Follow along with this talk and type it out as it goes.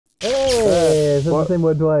the same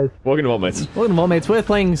word twice. Welcome to VoltMates. Welcome to VoltMates. We're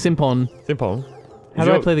playing Simpon. Simpon? How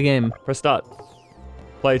do I play the game? Press start.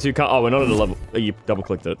 Play 2 car. Oh, we're not at a level. Oh, you double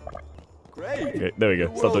clicked it. Great. Okay, there we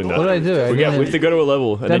go. Stop doing that. What do I do? We have to go to a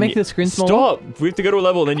level. Did I make the screen smaller? Stop! We have to go to a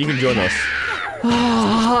level and then you can join us.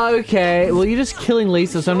 Okay. Well, you're just killing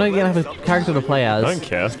Lisa, so I'm not gonna have a character to play as. I don't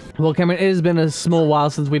care. Well, Cameron, it has been a small while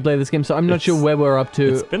since we played this game, so I'm not sure where we're up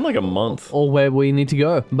to. It's been like a month. Or where we need to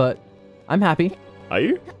go, but I'm happy. Are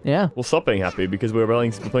you? Yeah. Well, stop being happy because we're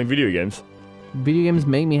playing video games. Video games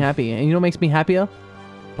make me happy. And you know what makes me happier?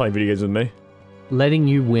 Playing video games with me. Letting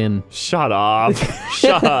you win. Shut up.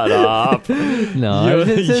 Shut up. No,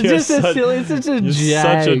 it's just a silly, it's just a joke. You're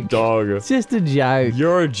such a dog. It's just a joke.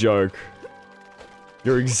 You're a joke.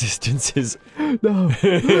 Your existence is... No.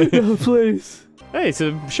 No, please. Hey, it's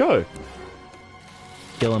a show.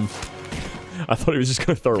 Kill him. I thought he was just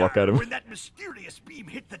going to throw a rock at him. When that mysterious beam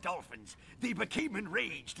hit the dolphins, they became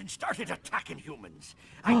enraged and started attacking humans.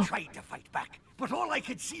 I tried to fight back, but all I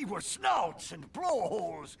could see were snouts and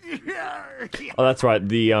blowholes. Oh, that's right.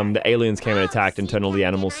 The aliens came and attacked and turned all the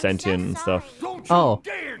animals sentient and stuff. Don't you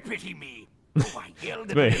dare pity me. I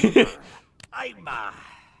yelled It's me.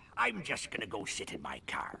 I'm just gonna go sit in my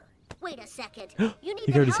car. Wait a second. You need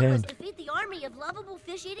He to got his help us hand. defeat the army of lovable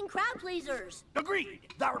fish-eating crowd pleasers. Agreed.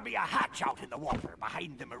 There'll be a hatch out in the water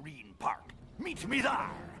behind the marine park. Meet me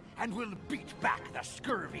there, and we'll beat back the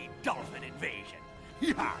scurvy dolphin invasion.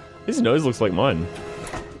 Yeah. His nose looks like mine.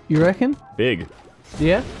 You reckon? Big.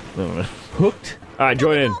 Yeah? I don't know. Hooked? Alright,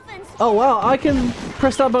 join in. Oh wow, I can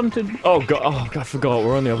press that button to... Oh god, I forgot.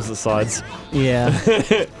 We're on the opposite sides. Yeah.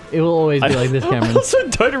 It will always be like this, I Cameron. also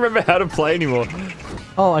don't remember how to play anymore.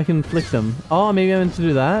 Oh, I can flick them. Oh, maybe I'm meant to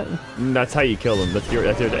do that. That's how you kill them. That's your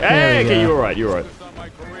hey, we okay, go. you're right, you're right.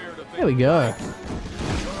 There we go.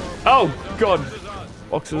 Oh god.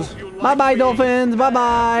 Boxes. Bye-bye, dolphins.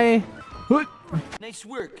 Bye-bye. Nice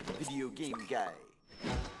work, video game guy.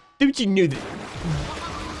 Don't you know that?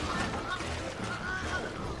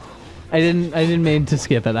 I didn't mean to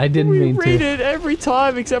skip it. I didn't mean to. We read it every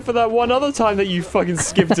time except for that one other time that you fucking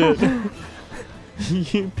skipped it.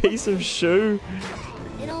 You piece of shoe.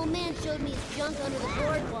 An old man showed me his junk under the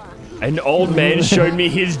boardwalk. An old man showed me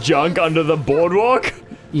his junk under the boardwalk?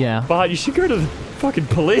 Yeah. But you should go to the fucking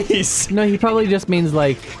police. No, he probably just means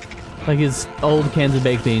like his old cans of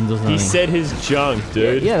baked beans or something. He said his junk,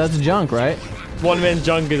 dude. Yeah, that's junk, right? One man's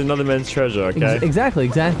junk is another man's treasure, okay? Exactly.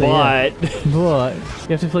 But... Yeah. But you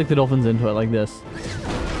have to flick the dolphins into it like this.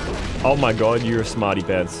 Oh my god, you're a smarty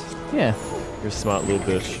pants. Yeah. You're a smart little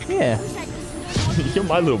bitch. Yeah. You're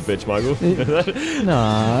my little bitch, Michael.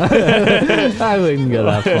 Nah. I wouldn't go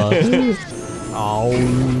that far. Oh.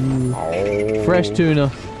 Fresh tuna.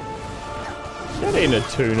 That ain't a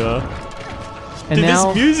tuna. And Dude, now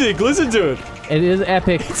this music, listen to it. it is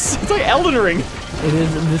epic. It's like Elden Ring. It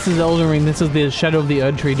is. This is Elden Ring. This is the Shadow of the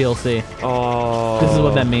Erdtree DLC. Oh. This is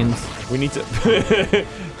what that means. We need to...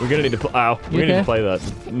 We're gonna need to play... Ow. We're gonna need okay? to play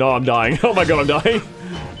that. No, I'm dying. Oh my god, I'm dying.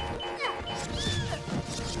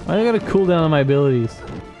 I gotta cool down on my abilities.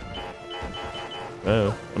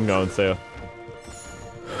 Oh, I'm going, see ya.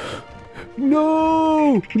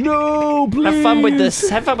 No! No, please! Have fun with this.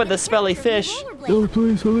 Have fun with the smelly fish. Oh,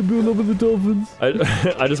 please, let me be in love with the dolphins.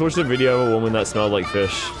 I just watched a video of a woman that smelled like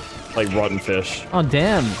fish. Like rotten fish. Oh,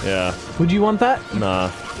 damn. Yeah. Would you want that? Nah.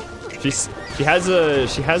 She has a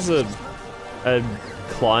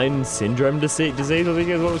Klein syndrome disease, I think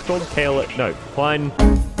is what it was called. KL, no, Klein.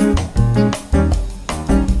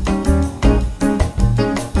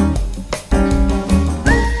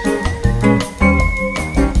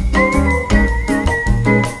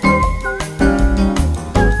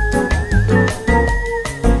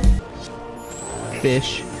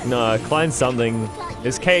 Fish. No, Klein something.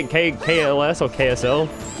 Is KLS or KSL?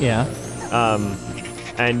 Yeah.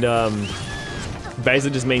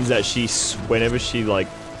 Basically just means that whenever she like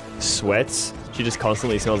sweats, she just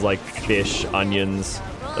constantly smells like fish, onions,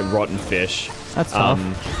 like rotten fish. That's tough.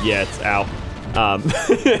 Yeah, it's ow.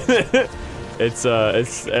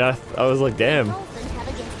 I was like, damn,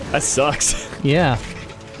 that sucks. Yeah.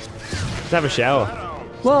 Just have a shower.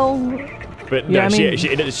 Well, But yeah, no, I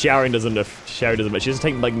mean, showering doesn't, she doesn't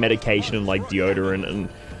take like medication and like deodorant and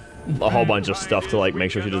a whole bunch of stuff to like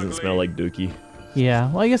make sure she doesn't smell like dookie.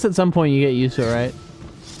 yeah. Well, I guess at some point you get used to it, right?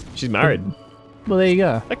 She's married. Well, there you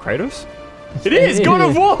go. Is that Kratos? It is! God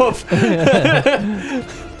of War!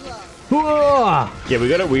 Yeah, we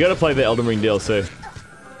gotta play the Elden Ring DLC.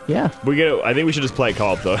 Yeah. I think we should just play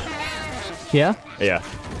co-op though. Yeah? Yeah.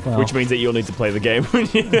 Well, Which means that you'll need to play the game.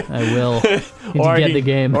 I will. Need to get the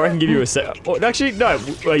game. Or I can give you a set. Actually, no.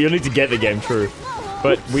 Well, you'll need to get the game, true.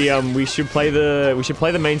 But we should play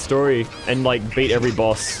the main story and like beat every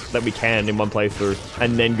boss that we can in one playthrough,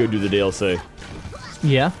 and then go do the DLC.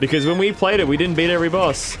 Yeah. Because when we played it, we didn't beat every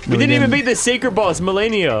boss. We didn't even beat the secret boss,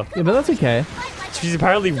 Millennia. Yeah, but that's okay. She's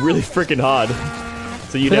apparently really freaking hard.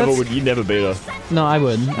 So you never beat her. No, I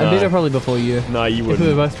would. I beat her probably before you. No, you wouldn't. If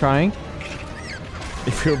we were both trying.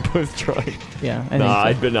 If we were both trying. Yeah,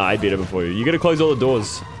 I think so. I'd beat her before you. You gotta close all the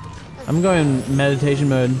doors. I'm going meditation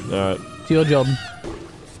mode. Alright. It's your job.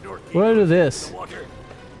 What do I do this?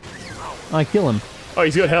 I kill him. Oh,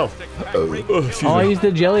 he's got health. Oh, I used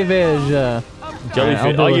the jellyfish.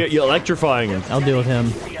 Jellyfish. Oh, you're electrifying him. I'll deal with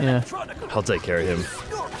him. Yeah. I'll take care of him.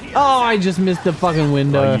 Oh, I just missed the fucking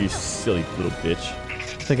window. Oh, you silly little bitch.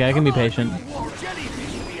 It's okay, I can be patient.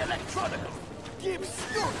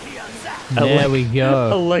 There we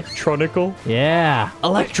go. Electronical? Yeah.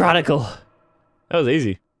 Electronical. That was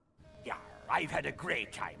easy. Yeah, I've had a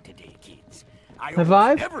great time today, kids. I Have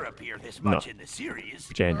I? never appear this much in the series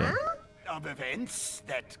Janda. of events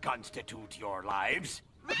that constitute your lives.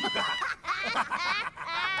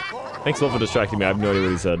 Thanks a lot for distracting me. I have no idea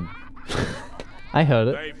what he said. I heard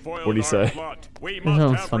it. What did he say? It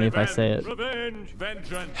sounds funny if I say it.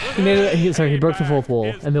 He broke the fourth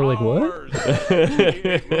wall, and they were like, what?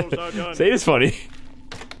 Say it's funny.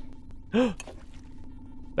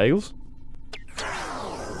 Bagels?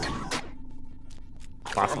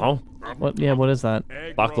 Baklava. What? Yeah, what is that?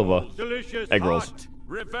 Baklava. Egg rolls.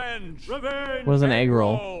 Revenge. What is an egg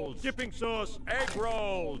roll? Dipping sauce. Egg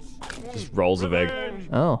rolls. Just rolls of egg.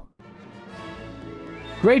 Oh.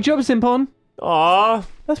 Great job, Simpon. Aww.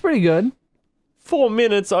 That's pretty good. 4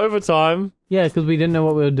 minutes overtime. Yeah, because we didn't know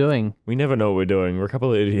what we were doing. We never know what we're doing. We're a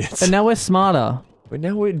couple of idiots. But now we're smarter. But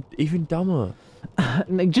now we're even dumber.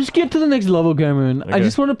 Just get to the next level, Cameron. Okay. I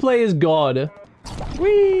just want to play as God.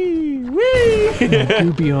 Wee! Wee!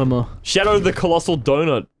 Goopy Homer. Shadow of the Colossal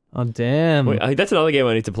Donut. Oh, damn. Wait, that's another game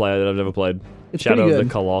I need to play that I've never played. It's Shadow pretty of good.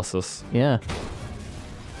 the Colossus. Yeah.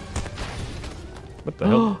 What the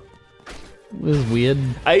hell? This is weird.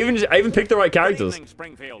 I even picked the right characters.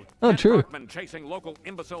 Springfield. Oh, true. Berkman chasing local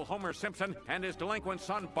imbecile Homer Simpson and his delinquent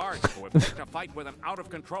son Bart, who have picked a fight with an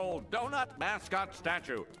out-of-control donut mascot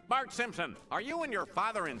statue. Bart Simpson, are you and your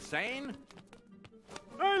father insane?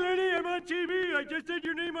 Hi, lady, I'm on TV. I just said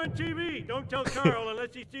your name on TV. Don't tell Carl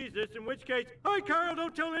unless he sees this, in which case, hi, Carl,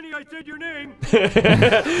 don't tell any I said your name.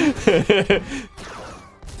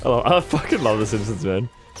 Oh, I fucking love The Simpsons, man.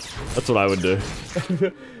 That's what I would do.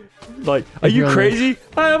 Like, are you crazy?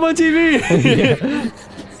 Hi, I'm on TV!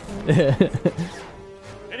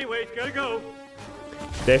 Anyways, gotta go.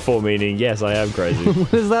 Therefore meaning, yes, I am crazy.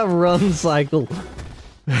 What is that run cycle?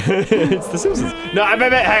 It's The Simpsons. No, hang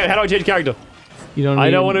on, how do I change character? You don't. I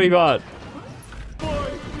don't want to be Bart.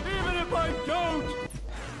 Boy, even if I don't.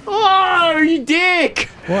 Oh, you dick!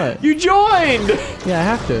 What? You joined! Yeah, I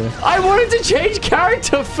have to. I wanted to change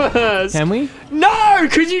character first! Can we? No,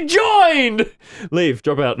 because you joined! Leave,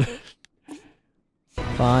 drop out.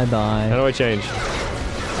 Bye bye. How do I change?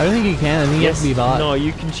 I don't think you can. I think you have to be Bart. No,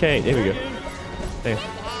 you can change. There we go. There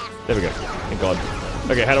we go. Thank God.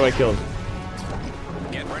 Okay, how do I kill him?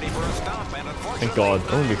 Get ready for a stop, and Thank God.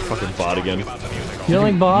 I want to be fucking Bart again. You don't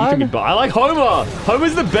like You Bart? can be Bart. I like Homer!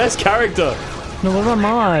 Homer's the best character! No, what about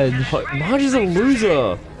Marge? Marge is a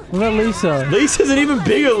loser! What about Lisa? Lisa's an even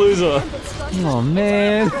bigger loser! Oh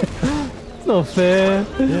man. It's not fair.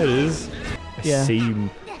 Yeah, it is. Yeah.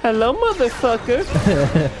 Hello, motherfucker!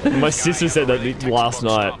 My sister said that last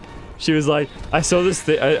night. She was like, I saw this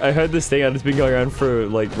thing, I heard this thing and it's been going around for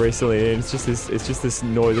like recently and it's just this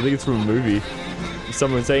noise. I think it's from a movie.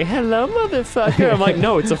 Someone saying, hello, motherfucker. I'm like,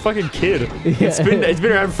 no, it's a fucking kid. Yeah. It's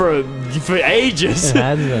been around for ages. It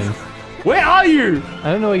has been. Where are you?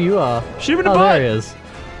 I don't know where you are. Shoot him in the Oh, butt. there he is.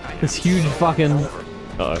 This huge fucking...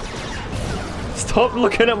 Uh-oh. Stop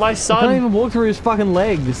looking at my I can't son. even walk through his fucking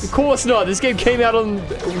legs. Of course not. This game came out on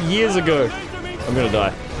years ago. I'm gonna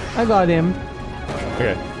die. I got him.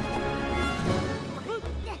 Okay.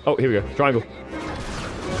 Oh, here we go. Triangle.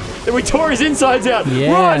 And we tore his insides out.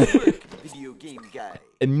 Yeah. Run! Video game guy.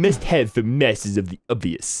 A must-have for masters of the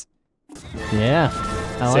obvious. Yeah.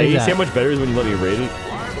 I like See that. how much better it is when you let me read it?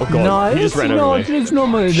 Oh god, No, he just it's ran not. over me. It's not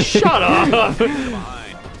my... Shut up!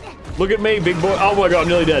 Look at me, big boy. Oh my god, I'm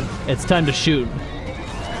nearly dead. It's time to shoot.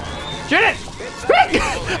 Shoot it! Quick!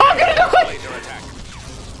 I'm gonna die!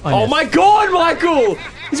 Oh my god, Michael!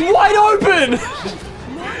 He's wide open!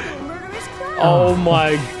 Oh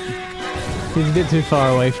my... He's a bit too far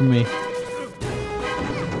away from me.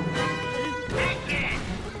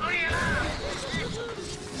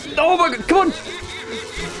 Oh my god, come on!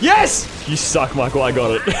 Yes! You suck, Michael, I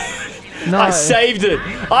got it. No. I saved it.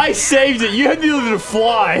 I saved it. You had the ability to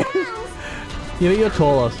fly. Yeah, but you're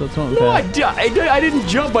taller, so it's not No, fair. I didn't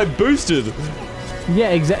jump. I boosted. Yeah,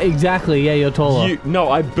 exactly. Yeah, you're taller.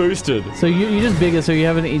 No, I boosted. So you're just bigger, so you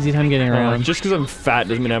have an easy time getting around. Just because I'm fat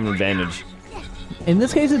doesn't mean I have an advantage. In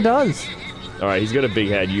this case, it does. All right, he's got a big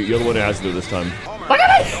head. You're the one who has to do it this time.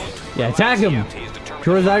 Yeah, attack him.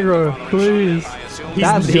 Draw his aggro, please.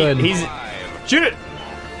 That's good. Shoot it.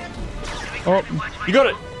 Oh, You got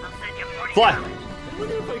it. Fly.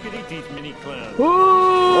 Ooh!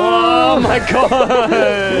 Oh my god.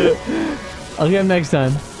 I'll get him next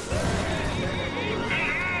time.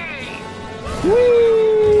 Whee!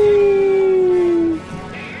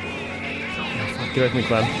 Get away from me,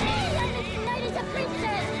 Clown.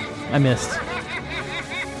 I missed.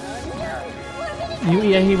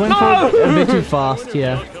 Yeah, he went for it a bit too fast,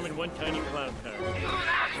 yeah.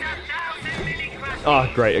 Oh,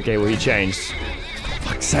 great. Okay, well, he changed.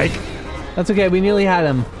 Fuck's sake. That's okay, we nearly had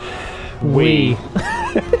him.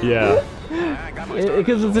 Yeah.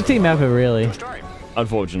 Because it's a team effort, really.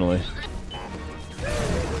 Unfortunately.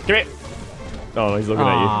 Come here. Oh, he's looking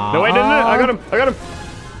at you. No, wait, no. I got him.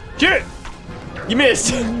 Shoot it. You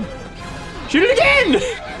missed. Shoot it again.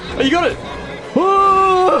 Oh, you got it.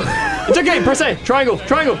 It's okay. Press A. Triangle.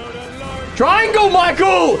 Triangle,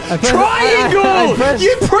 Michael! Triangle!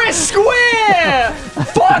 You press square!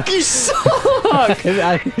 Fuck, you suck!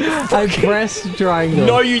 I pressed triangle.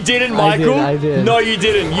 No, you didn't, Michael. I did. No, you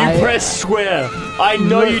didn't. You pressed square. I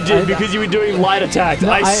know you did because you were doing light attacks.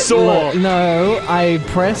 No, I saw. No, I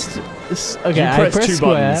pressed. Okay, You pressed I pressed two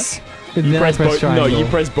square. buttons. And You then pressed I pressed both. triangle. No, you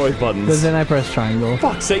pressed both buttons. But then I pressed triangle.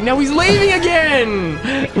 Fuck's sake! Now he's leaving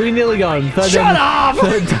again. We nearly got him. Shut up!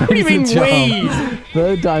 What do you mean we?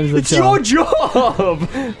 Third time's the It's charm. your job.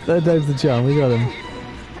 Third time's the charm. We got him.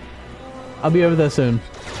 I'll be over there soon.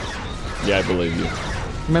 Yeah, I believe you.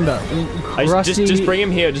 Remember, Rusty. Just bring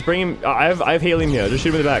him here. Just bring him. I have helium here. Just shoot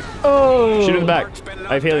him in the back. Oh! Shoot him in the back.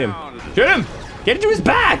 I have helium. Shoot him! Get into his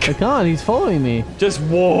back! I can't. He's following me. Just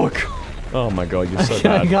walk. Oh my god, you're so I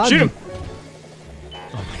bad. got Shoot him. him!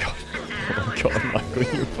 Oh my god. Oh my god, Michael,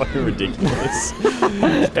 you're fucking ridiculous.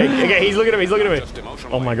 Okay, he's looking at me.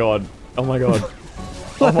 Oh my god. Oh my god.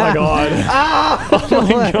 Oh my god. Ah! Oh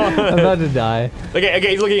my god. I'm about to die. Okay,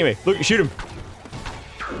 he's looking at me. Look, shoot him.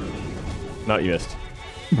 No, you missed.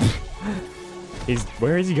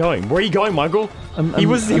 Where is he going? Where are you going, Michael? He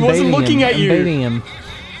wasn't looking at you. I'm baiting him.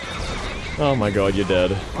 Oh my god, you're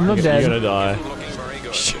dead. I'm not dead. You're gonna die.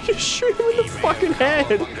 Shoot him in the fucking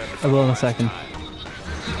head. I will in a second.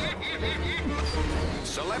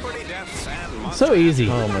 So easy.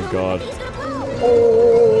 Oh my god.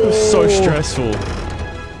 It was so stressful.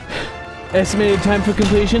 Estimated time for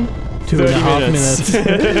completion? 2.5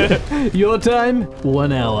 minutes. Your time?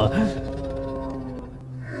 1 hour.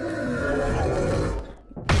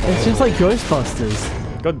 It's just like Ghostbusters.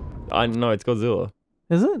 I know it's Godzilla.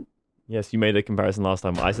 Is it? Yes, you made a comparison last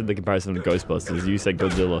time. I said the comparison to Ghostbusters. You said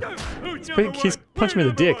Godzilla. He's punched me in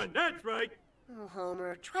the dick. Oh,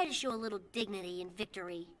 Homer, try to show a little dignity and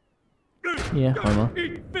victory. Yeah, Homer.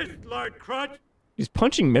 He's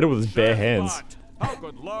punching metal with his bare hands. How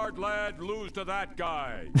could Lord Lad lose to that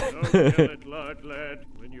guy? Don't yell at Lord Lad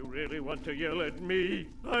when you really want to yell at me.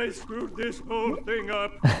 I screwed this whole thing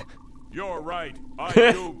up. You're right. I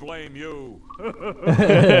do blame you.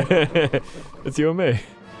 It's you and me.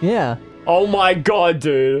 Yeah. Oh my god,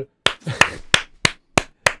 dude.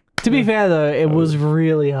 To be fair though, it was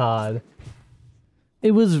really hard.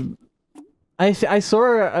 It was... I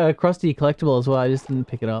saw a Krusty collectible as well, I just didn't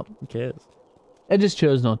pick it up. Who cares? I just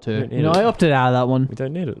chose not to. need You know, it. I opted out of that one. We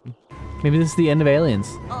don't need it. Maybe this is the end of Aliens.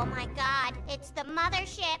 Oh my god, it's the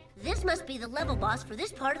mothership. This must be the level boss for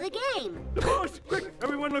this part of the game. The boss! Quick,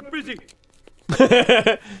 everyone look busy.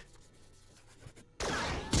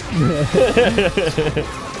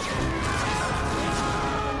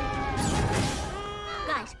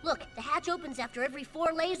 Guys, look, the hatch opens after every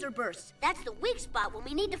 4 laser bursts. That's the weak spot when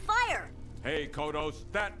we need to fire. Hey, Kodos,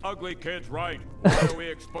 that ugly kid's right. Why are we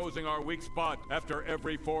exposing our weak spot after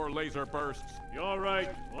every 4 laser bursts? You're right.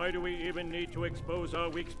 Why do we even need to expose our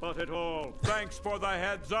weak spot at all? Thanks for the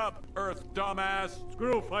heads up, Earth dumbass.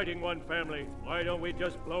 Screw fighting one family. Why don't we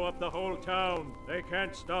just blow up the whole town? They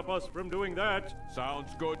can't stop us from doing that.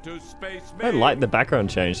 Sounds good to space me. That light in the background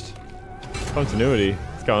changed. Continuity.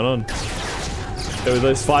 What's going on? There were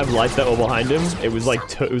those 5 lights that were behind him. It was like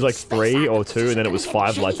 3 or 2, and then it was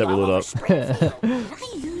 5 lights that were lit up. Can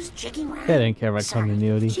I use chicken wrap? They don't care about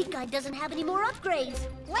continuity. Cheat Guide doesn't have any more upgrades.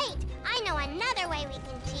 Wait, I know another way we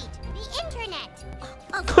can cheat. The internet.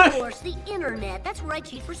 Of course, the internet. That's where I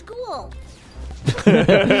cheat for school.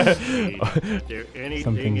 Is there anything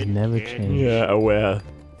Some things in never can- change. Yeah, aware.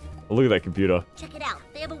 Look at that computer. Check it out.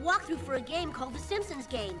 They have a walkthrough for a game called the Simpsons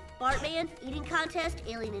game. Bartman, eating contest,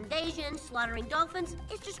 alien invasion, slaughtering dolphins.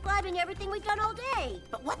 It's describing everything we've done all day.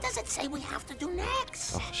 But what does it say we have to do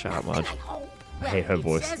next? Oh, shut up, Marge. I Well, hate her it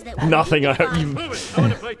voice. says that we Nothing. need I to hope you. Move it. I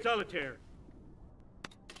want to play solitaire.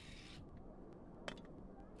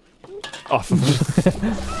 Oh.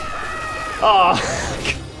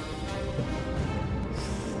 Oh.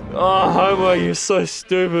 Oh, Homer, you're so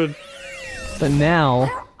stupid. But now,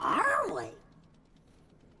 Where are we?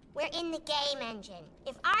 We're in the game engine.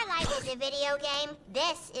 If our life is a video game,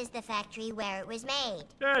 this is the factory where it was made.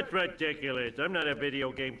 That's ridiculous. I'm not a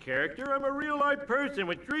video game character. I'm a real life person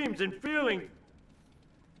with dreams and feelings.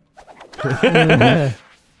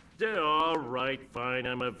 All right, fine.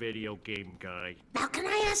 I'm a video game guy. Now, can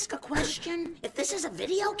I ask a question? If this is a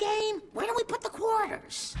video game, where do we put the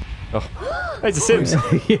quarters? Oh. Hey, it's a Sims.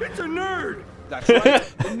 It's a nerd. That's right,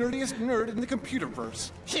 the nerdiest nerd in the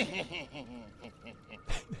computerverse.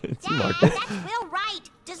 It's Dad, Mark. that's Will Wright,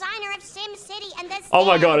 designer of Sim City and the Oh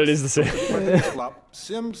my god, it Sims. is the Sims. Flop,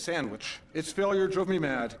 Sim sandwich. Its failure drove me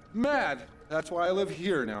mad. Mad! That's why I live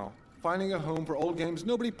here now. Finding a home for old games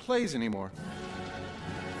nobody plays anymore.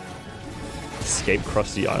 Escape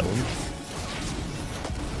Krusty Island.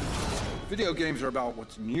 Video games are about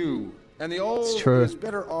what's new, and the old true. is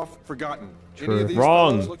better off forgotten. True. Any of these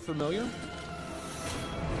Wrong. fellows look familiar?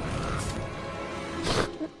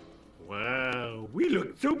 Wow, we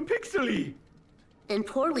look so pixely. And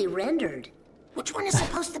poorly rendered. Which one is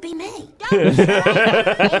supposed to be me? Don't say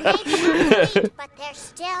they may be obsolete, but they're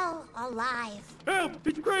still alive. Help!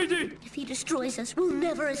 It's crazy. If he destroys us, we'll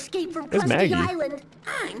never escape from There's Krusty Maggie. Island.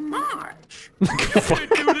 I'm Marge. Of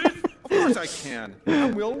course I can.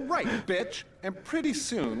 I'm Will Wright, bitch. And pretty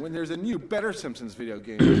soon, when there's a new, better Simpsons video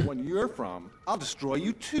game than the one you're from, I'll destroy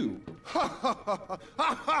you too.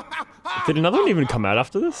 Did another one even come out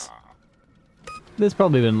after this? there's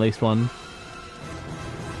probably been at least one.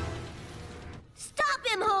 Stop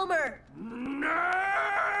him, Homer!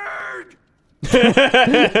 Nerd.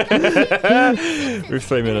 We're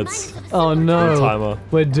 3 minutes. Oh no, Timer.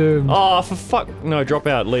 we're doomed. Oh, for fuck. No, drop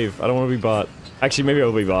out. Leave. I don't want to be Bart. Actually, maybe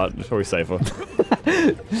I'll be Bart. It's probably safer.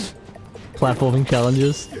 Platforming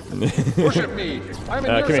challenges. Worship me. I'm a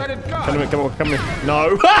Come here. nearsighted god. Come here. Come on. Come here.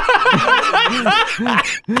 No.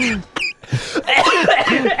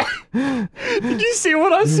 Did you see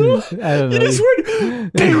what I saw? I don't know. You just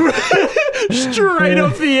went straight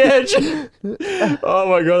off the edge. Oh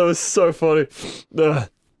my god, that was so funny.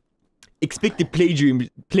 Expect a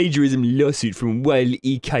plagiarism lawsuit from Wile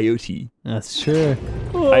E. Coyote. That's true.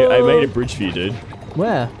 I made a bridge for you, dude.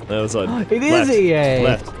 Where? That was like It is left, EA.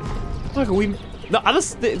 Left. Look, we. No,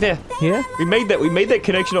 others there. Here? We made that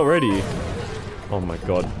connection already. Oh my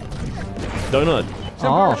god. Donut.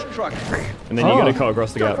 Oh. Truck. And then you gotta cut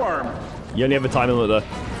across the gap. Farm. You only have a time limit though.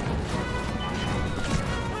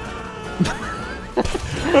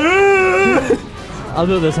 I'll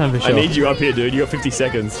do it this time for sure. I need you up here, dude. You got 50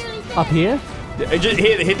 seconds. Up here? Just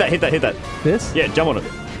hit that. This? Yeah, jump on it.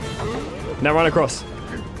 Now run across.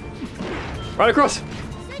 Run across.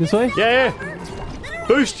 This way? Yeah.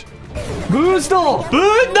 Boost. Boost off!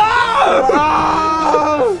 Boost. No!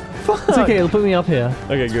 Ah! It's okay, it'll put me up here.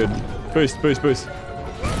 Okay, good. Boost.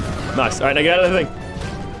 Nice. All right, now get out of the thing.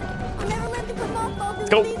 Let's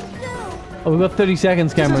go. Oh, we've got 30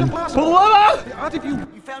 seconds, Cameron. Pull over!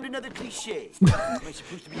 You found another cliche. Am I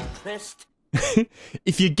supposed to be impressed?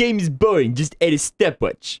 If your game is boring, just add a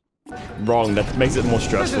stopwatch. Wrong. That makes it more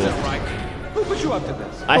stressful. Right. Who put you up to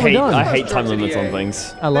this? I done. hate time limits on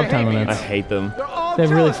things. I love time I limits. hate them. They're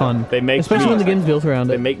really fun. They make Especially me, when the game's built around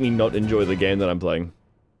They it. make me not enjoy the game that I'm playing.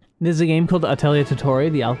 There's a game called Atelier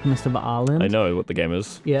Tutori, The Alchemist of Ireland. I know what the game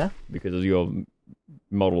is Yeah? because of your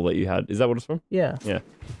model that you had. Is that what it's from? Yeah. Yeah.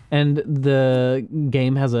 And the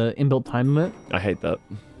game has a inbuilt time limit. I hate that.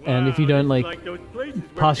 And if you don't, like, those places where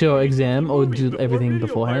pass your we exam or movies do before everything video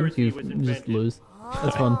beforehand, piracy you was just invented. lose.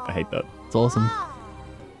 That's fun. I hate that. It's awesome.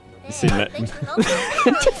 You see that? Thanks for helping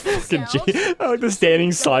us Fucking ourselves. G- I like the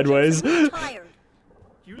standing sideways. I'm tired.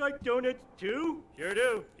 You like donuts too? Sure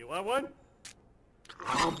do. You want one?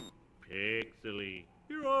 Pixely.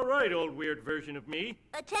 You're all right, old weird version of me.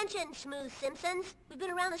 Attention, Smooth Simpsons. We've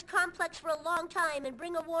been around this complex for a long time and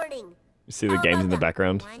bring a warning. You see the games in the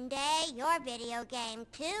background. One day, your video game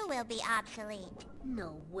too will be obsolete.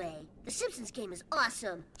 No way. The Simpsons game is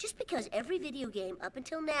awesome. Just because every video game up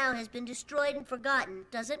until now has been destroyed and forgotten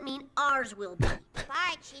doesn't mean ours will be.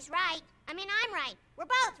 Bart, she's right. I mean, I'm right. We're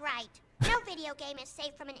both right. No video game is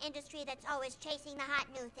safe from an industry that's always chasing the hot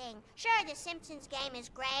new thing. Sure, the Simpsons game is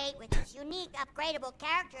great with its unique upgradable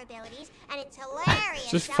character abilities and its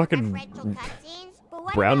hilarious Just fucking self-referential cutscenes. But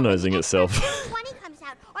what brown about when nosing the itself. Xbox 20 comes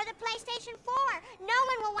out or the PlayStation 4? No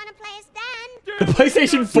one will want to play as then. The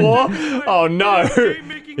PlayStation 4? Oh no!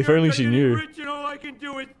 If only she knew. All I can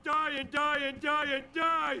do is die and die and die and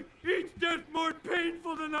die. Each death more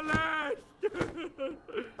painful than the last.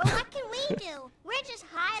 But what can we do? We're just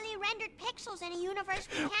highly rendered pixels in a universe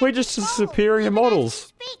we can't We're just control. superior Even models.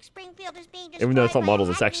 as we speak, Springfield is being Even though it's not destroyed by models,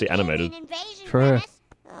 it's actually happening animated. alien invasion True. menace.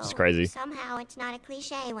 It's Oh, crazy. Somehow it's not a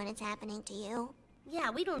cliche when it's happening to you. Yeah,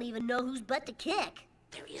 we don't even know whose butt to kick.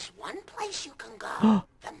 There is one place you can go.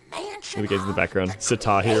 The mansion. Here we go to the background.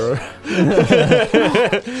 Sitar hero.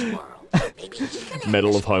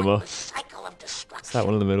 Medal of Homer. Is that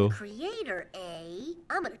one in the middle? Creator, eh?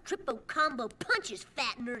 I'm gonna triple combo punch his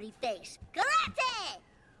fat nerdy face. Karate!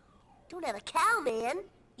 Don't have a cow, man.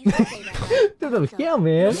 You should say that right. Don't have a cow,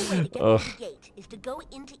 man. The only way to get Ugh. through the gate is to go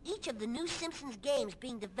into each of the new Simpsons games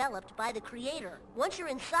being developed by the creator. Once you're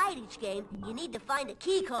inside each game, you need to find a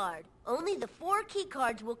key card. Only the 4 key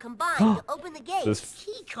cards will combine to open the gate. There's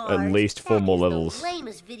Key at cards? least 4 more That is levels. the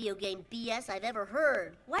lamest video game BS I've ever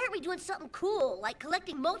heard. Why aren't we doing something cool, like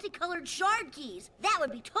collecting multicolored shard keys? That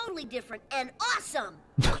would be totally different and awesome.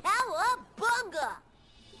 Cowabunga!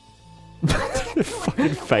 Fucking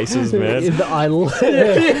faces, man. In the idol.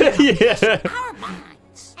 Yeah.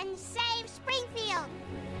 And save Springfield.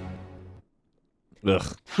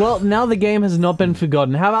 Ugh. Well, now the game has not been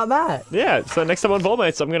forgotten. How about that? Yeah, so next time on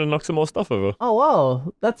VoltMates, I'm gonna knock some more stuff over. Oh,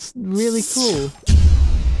 wow. That's really cool.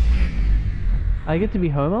 I get to be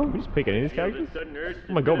Homer? Can we just pick any of these characters?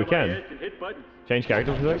 Oh my god, we can. Change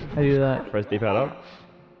character for a sec. How do you do that? Press D-pad up.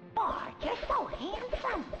 Boy, you're so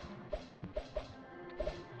handsome.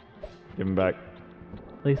 Give him back.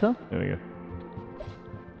 Lisa? There we go.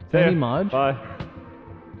 Maybe ya. Marge? Bye.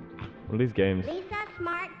 What are these games? Lisa,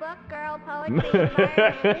 smart book, girl, poetry,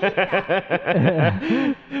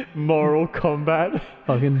 Lisa. Moral combat.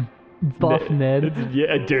 Fucking buff Ned.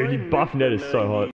 Yeah, dude, buff Ned is so hot.